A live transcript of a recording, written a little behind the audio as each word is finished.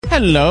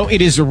Hello,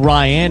 it is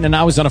Ryan, and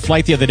I was on a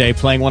flight the other day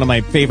playing one of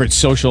my favorite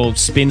social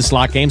spin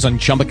slot games on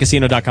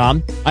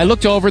ChumbaCasino.com. I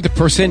looked over at the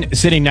person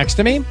sitting next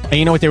to me, and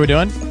you know what they were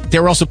doing? They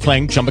were also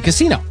playing Chumba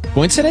Casino.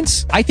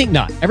 Coincidence? I think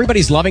not.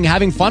 Everybody's loving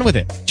having fun with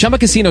it. Chumba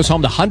Casino is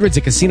home to hundreds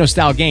of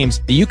casino-style games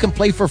that you can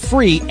play for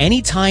free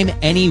anytime,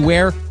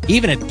 anywhere,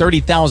 even at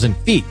 30,000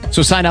 feet.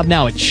 So sign up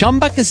now at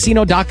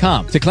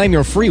ChumbaCasino.com to claim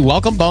your free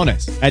welcome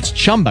bonus. That's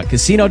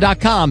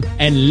ChumbaCasino.com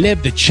and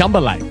live the Chumba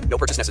life. No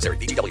purchase necessary.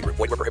 VGW. Void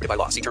were prohibited by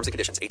law. See terms and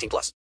conditions.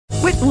 18+.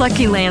 With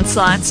Lucky Land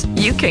Slots,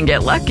 you can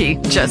get lucky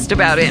just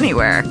about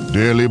anywhere.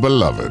 Dearly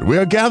beloved, we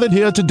are gathered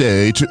here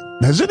today to...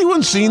 Has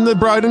anyone seen the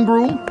bride and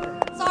groom?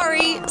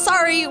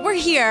 Sorry, we're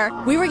here.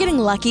 We were getting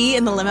lucky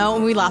in the limo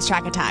and we lost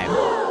track of time.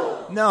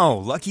 No,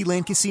 Lucky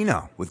Land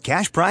Casino, with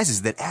cash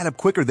prizes that add up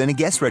quicker than a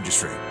guest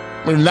registry.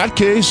 In that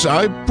case,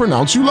 I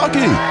pronounce you lucky.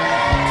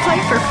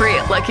 Play for free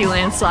at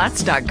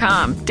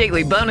LuckyLandSlots.com.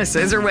 Daily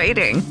bonuses are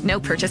waiting. No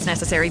purchase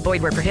necessary.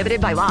 Void where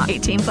prohibited by law.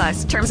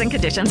 18+. Terms and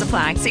conditions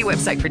apply. See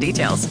website for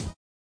details.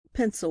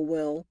 Pencil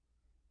will.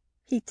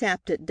 He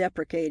tapped it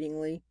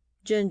deprecatingly,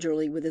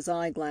 gingerly with his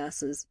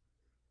eyeglasses.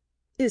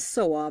 Is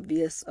so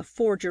obvious, a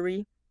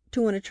forgery,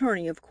 to an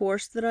attorney, of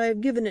course, that I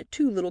have given it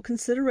too little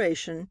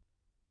consideration.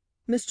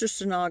 Mr.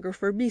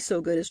 Stenographer, be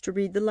so good as to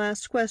read the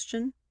last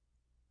question.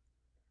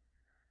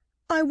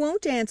 I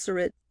won't answer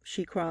it,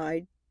 she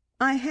cried.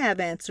 I have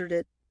answered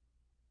it.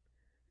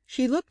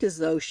 She looked as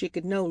though she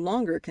could no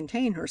longer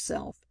contain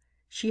herself.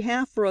 She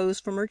half rose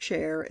from her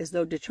chair, as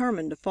though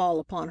determined to fall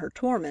upon her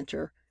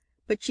tormentor,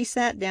 but she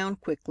sat down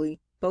quickly,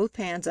 both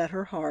hands at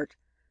her heart.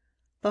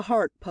 The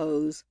heart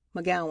pose,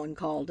 McGowan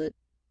called it.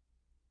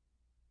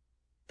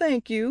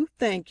 Thank you,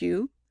 thank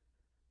you.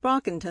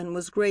 Brockington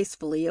was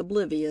gracefully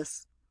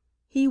oblivious.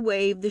 He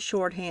waved the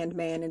shorthand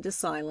man into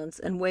silence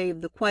and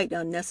waved the quite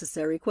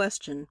unnecessary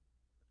question.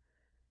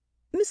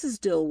 Mrs.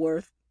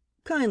 Dilworth,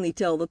 kindly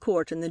tell the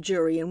court and the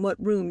jury in what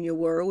room you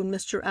were when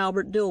Mr.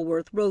 Albert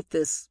Dilworth wrote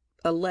this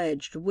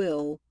alleged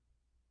will.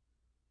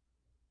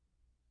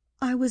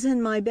 I was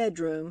in my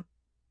bedroom.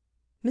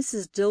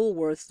 Mrs.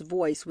 Dilworth's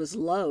voice was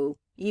low,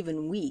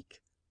 even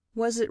weak.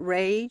 Was it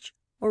rage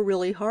or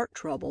really heart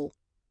trouble?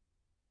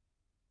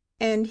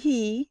 And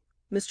he,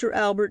 Mr.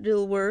 Albert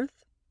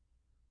Dilworth,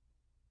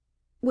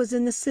 was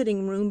in the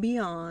sitting room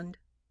beyond.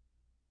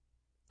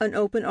 An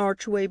open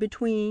archway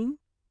between?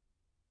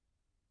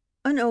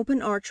 An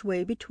open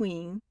archway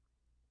between.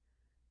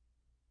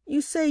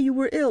 You say you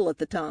were ill at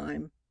the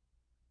time?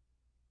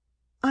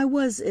 I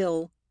was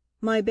ill.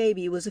 My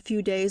baby was a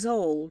few days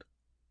old.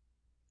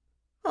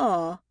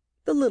 Ah,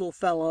 the little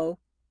fellow.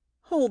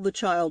 Hold the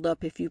child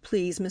up, if you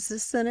please, Mrs.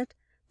 Sennett,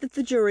 that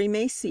the jury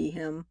may see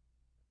him.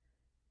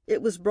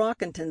 It was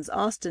Brockington's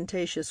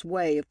ostentatious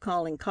way of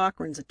calling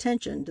Cochrane's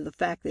attention to the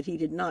fact that he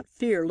did not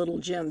fear little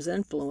Jim's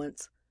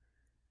influence.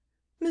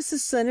 Mrs.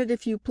 Sennett,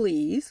 if you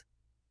please.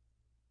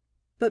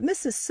 But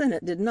Mrs.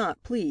 Sennett did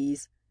not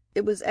please.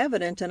 It was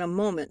evident in a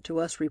moment to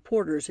us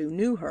reporters who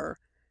knew her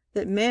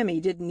that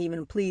Mammy didn't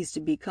even please to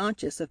be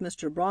conscious of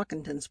Mr.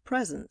 Brockington's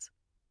presence,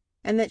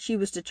 and that she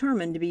was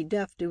determined to be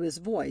deaf to his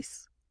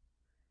voice.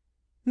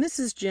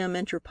 Mrs. Jim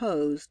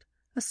interposed,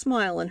 a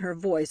smile in her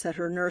voice at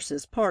her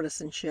nurse's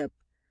partisanship.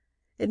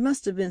 It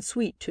must have been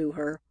sweet to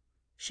her.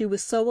 She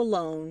was so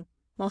alone,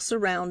 while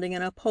surrounding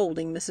and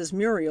upholding Mrs.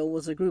 Muriel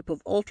was a group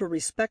of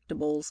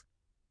ultra-respectables,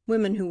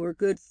 women who were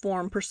good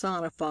form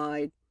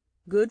personified,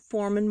 good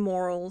form in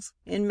morals,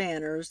 in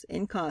manners,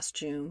 in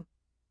costume.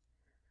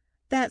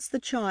 That's the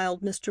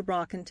child, Mr.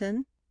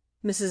 Brockington,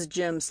 Mrs.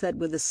 Jim said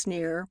with a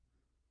sneer.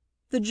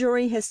 The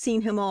jury has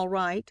seen him all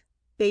right,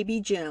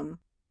 baby Jim.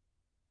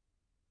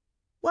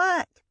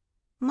 What?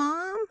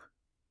 Mom?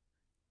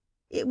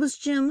 It was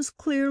Jim's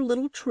clear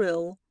little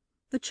trill.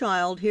 The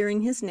child,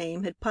 hearing his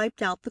name, had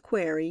piped out the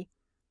query,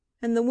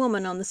 and the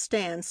woman on the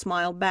stand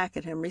smiled back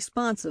at him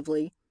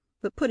responsively,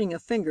 but putting a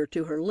finger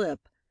to her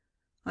lip.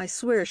 I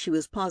swear she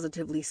was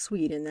positively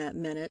sweet in that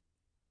minute.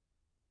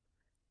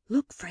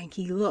 Look,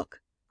 Frankie, look,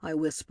 I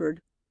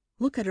whispered.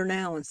 Look at her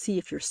now and see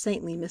if your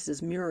saintly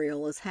Mrs.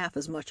 Muriel is half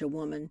as much a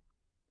woman.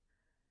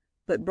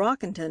 But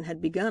Brockington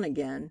had begun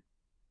again.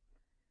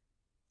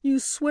 You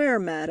swear,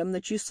 madam,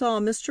 that you saw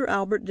Mr.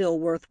 Albert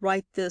Dilworth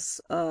write this,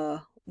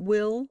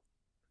 will?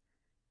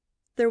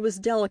 There was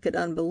delicate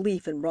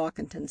unbelief in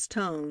Brockington's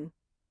tone.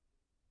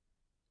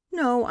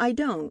 No, I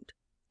don't.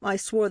 I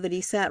swore that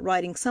he sat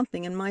writing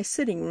something in my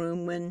sitting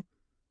room when...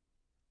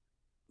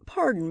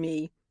 Pardon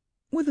me,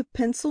 with a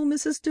pencil,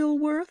 Mrs.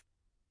 Dilworth?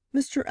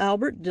 Mr.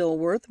 Albert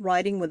Dilworth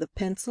writing with a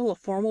pencil a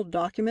formal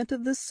document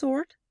of this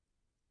sort?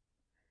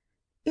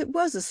 It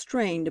was a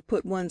strain to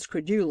put one's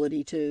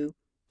credulity to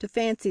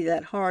fancy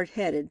that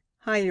hard-headed,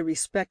 highly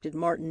respected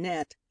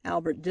martinet,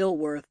 Albert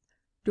Dilworth,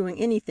 doing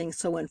anything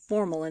so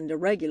informal and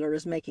irregular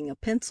as making a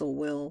pencil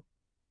will.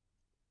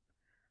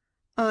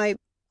 I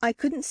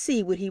couldn't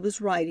see what he was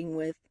writing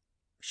with,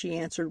 she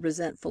answered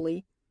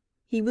resentfully.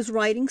 He was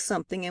writing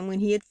something, and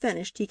when he had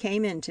finished, he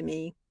came in to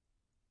me.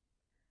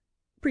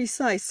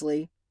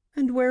 Precisely.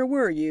 And where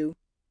were you?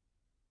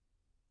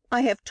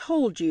 I have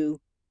told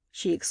you,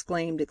 she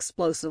exclaimed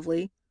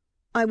explosively.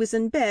 I was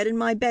in bed in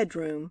my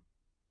bedroom."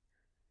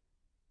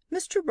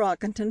 Mr.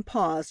 Brockington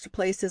paused to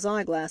place his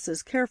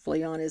eyeglasses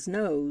carefully on his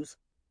nose.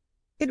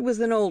 It was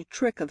an old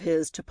trick of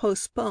his to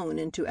postpone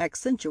and to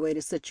accentuate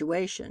a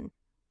situation.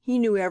 He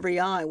knew every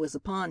eye was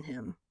upon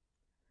him.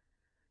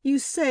 "You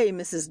say,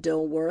 Mrs.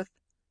 Dilworth,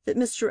 that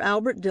Mr.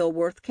 Albert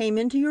Dilworth came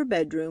into your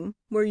bedroom,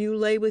 where you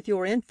lay with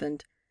your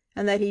infant,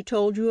 and that he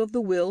told you of the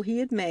will he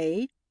had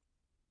made?"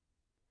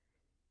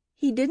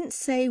 "He didn't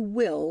say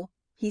 'will.'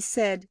 He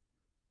said,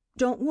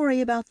 'Don't worry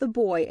about the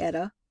boy,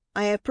 Etta.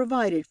 I have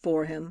provided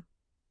for him.'"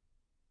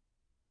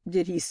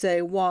 "Did he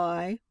say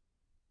why?"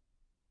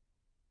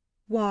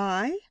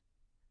 "Why?"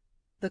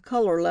 The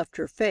color left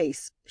her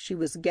face. She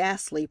was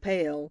ghastly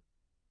pale.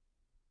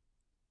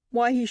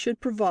 "Why he should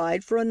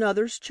provide for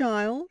another's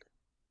child?"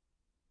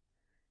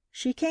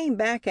 She came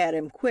back at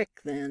him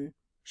quick then.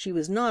 She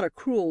was not a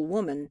cruel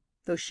woman,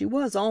 though she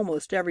was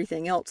almost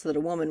everything else that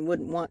a woman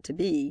wouldn't want to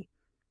be,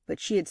 but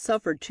she had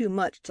suffered too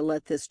much to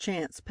let this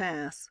chance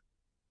pass.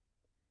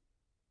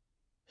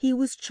 "He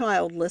was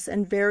childless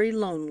and very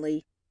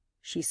lonely,"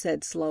 she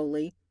said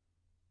slowly.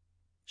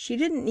 She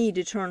didn't need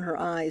to turn her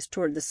eyes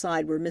toward the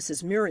side where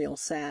Mrs. Muriel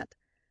sat.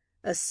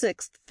 A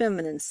sixth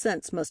feminine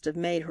sense must have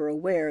made her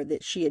aware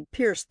that she had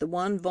pierced the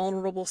one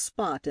vulnerable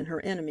spot in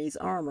her enemy's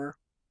armor.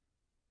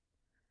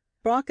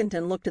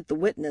 Brockington looked at the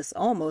witness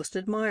almost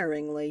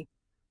admiringly.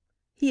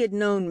 He had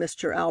known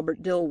Mr.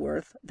 Albert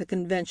Dilworth, the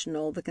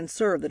conventional, the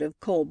conservative,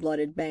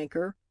 cold-blooded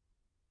banker.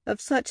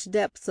 Of such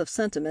depths of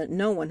sentiment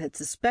no one had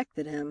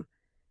suspected him.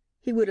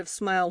 He would have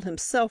smiled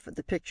himself at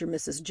the picture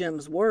Mrs.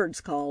 Jim's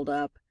words called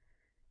up.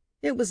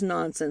 It was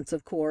nonsense,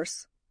 of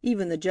course.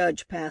 Even the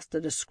judge passed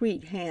a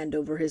discreet hand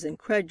over his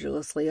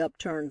incredulously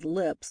upturned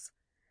lips.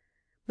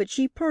 But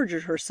she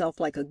perjured herself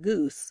like a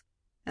goose,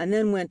 and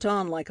then went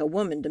on like a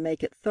woman to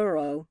make it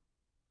thorough.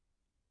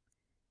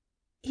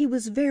 "He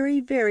was very,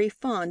 very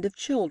fond of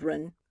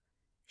children,"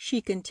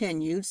 she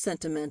continued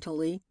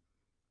sentimentally.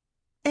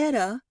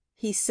 "Etta,"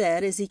 he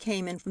said as he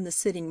came in from the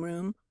sitting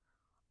room,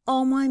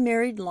 "all my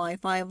married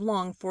life I have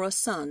longed for a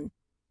son.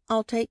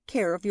 I'll take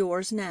care of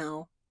yours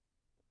now."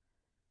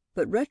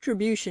 But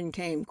retribution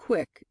came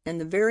quick, in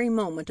the very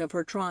moment of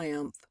her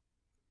triumph.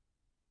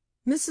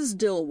 "Mrs.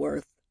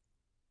 Dilworth,"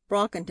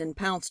 Brockington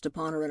pounced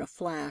upon her in a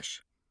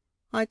flash,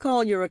 "I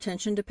call your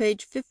attention to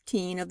page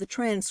 15 of the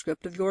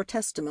transcript of your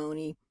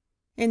testimony,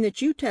 in that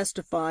you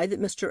testify that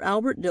Mr.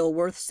 Albert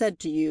Dilworth said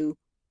to you,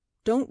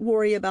 'Don't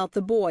worry about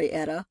the boy,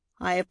 Etta.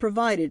 I have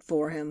provided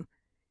for him,'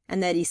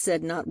 and that he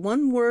said not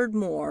one word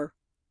more.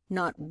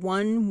 Not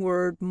one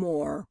word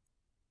more."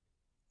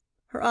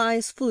 Her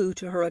eyes flew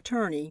to her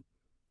attorney.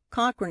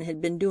 Cochran had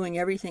been doing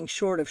everything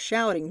short of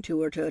shouting to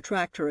her to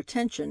attract her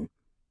attention,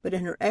 but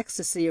in her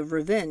ecstasy of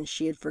revenge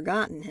she had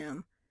forgotten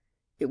him.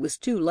 It was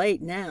too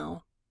late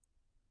now.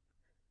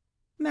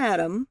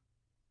 "Madam,"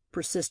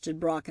 persisted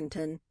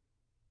Brockington,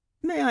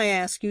 "may I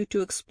ask you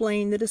to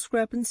explain the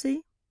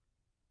discrepancy?"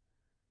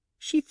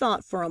 She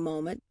thought for a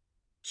moment.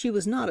 She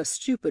was not a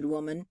stupid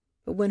woman,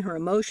 but when her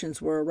emotions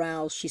were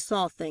aroused she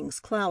saw things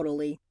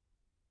cloudily.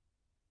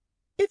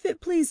 "If it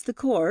please the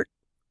court,"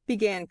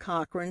 began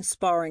Cochran,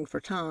 sparring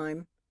for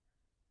time.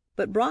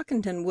 But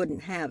Brockington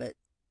wouldn't have it.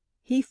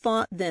 He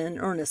fought then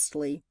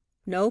earnestly,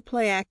 no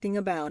play acting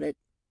about it,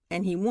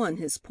 and he won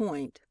his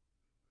point.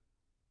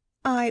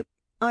 I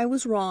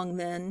was wrong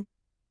then,"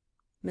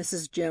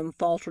 Mrs. Jim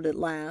faltered at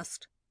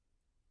last.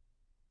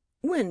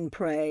 "When,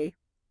 pray?"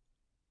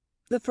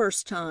 "The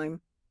first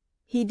time.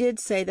 He did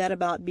say that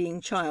about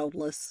being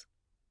childless."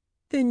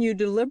 "Then you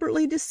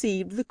deliberately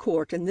deceived the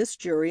court and this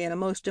jury in a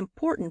most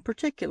important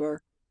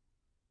particular.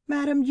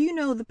 Madam, do you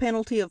know the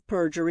penalty of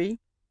perjury?"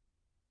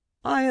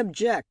 "I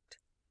object."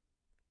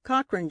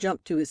 Cochran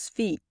jumped to his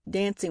feet,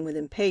 dancing with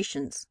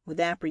impatience, with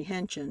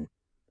apprehension.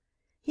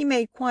 He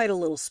made quite a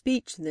little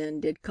speech then,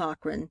 did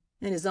Cochran,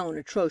 in his own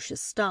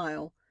atrocious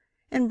style,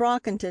 and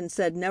Brockington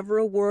said never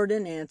a word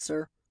in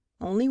answer,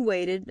 only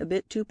waited, a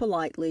bit too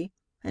politely,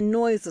 and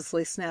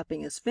noiselessly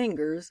snapping his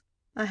fingers,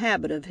 a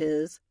habit of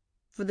his,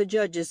 for the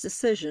judge's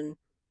decision.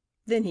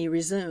 Then he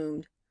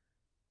resumed.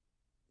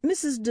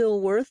 "Mrs.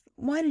 Dilworth,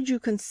 why did you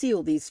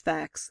conceal these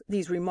facts,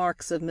 these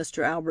remarks of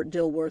Mr. Albert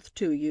Dilworth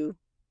to you?"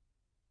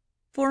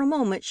 For a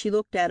moment she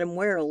looked at him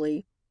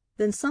warily,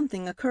 then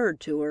something occurred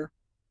to her.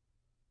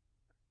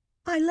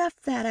 "I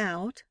left that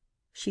out,"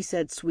 she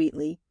said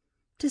sweetly,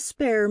 "to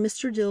spare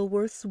Mr.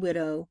 Dilworth's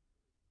widow.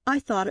 I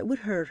thought it would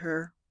hurt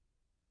her."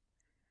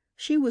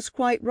 She was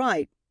quite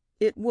right.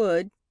 It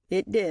would.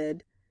 It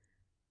did.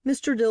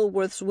 Mr.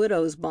 Dilworth's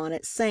widow's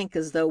bonnet sank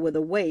as though with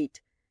a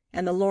weight,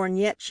 and the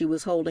lorgnette she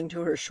was holding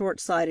to her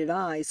short-sighted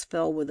eyes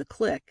fell with a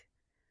click.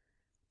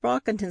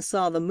 Brockington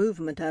saw the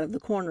movement out of the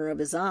corner of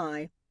his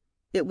eye.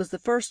 It was the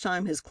first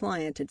time his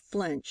client had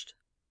flinched.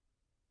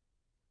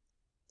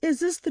 "Is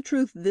this the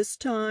truth this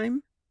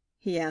time?"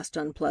 he asked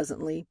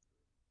unpleasantly.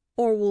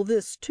 "Or will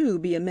this, too,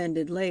 be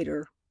amended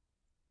later?"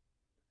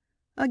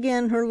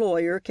 Again her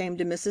lawyer came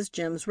to Mrs.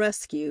 Jim's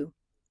rescue.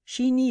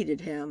 She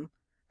needed him.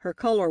 Her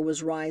color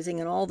was rising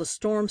and all the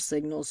storm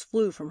signals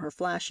flew from her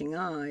flashing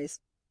eyes.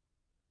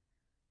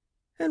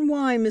 "And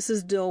why,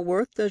 Mrs.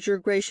 Dilworth, does your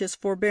gracious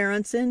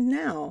forbearance end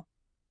now?"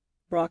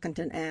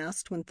 Brockington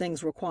asked, when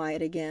things were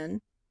quiet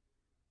again.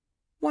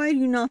 "Why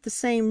do not the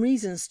same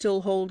reasons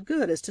still hold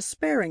good as to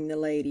sparing the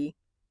lady?"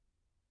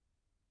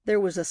 There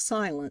was a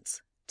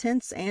silence,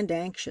 tense and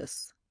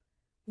anxious.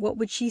 What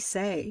would she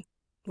say?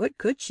 What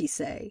could she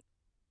say?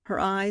 Her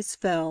eyes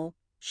fell.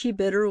 She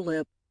bit her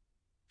lip.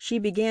 She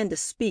began to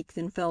speak,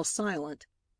 then fell silent.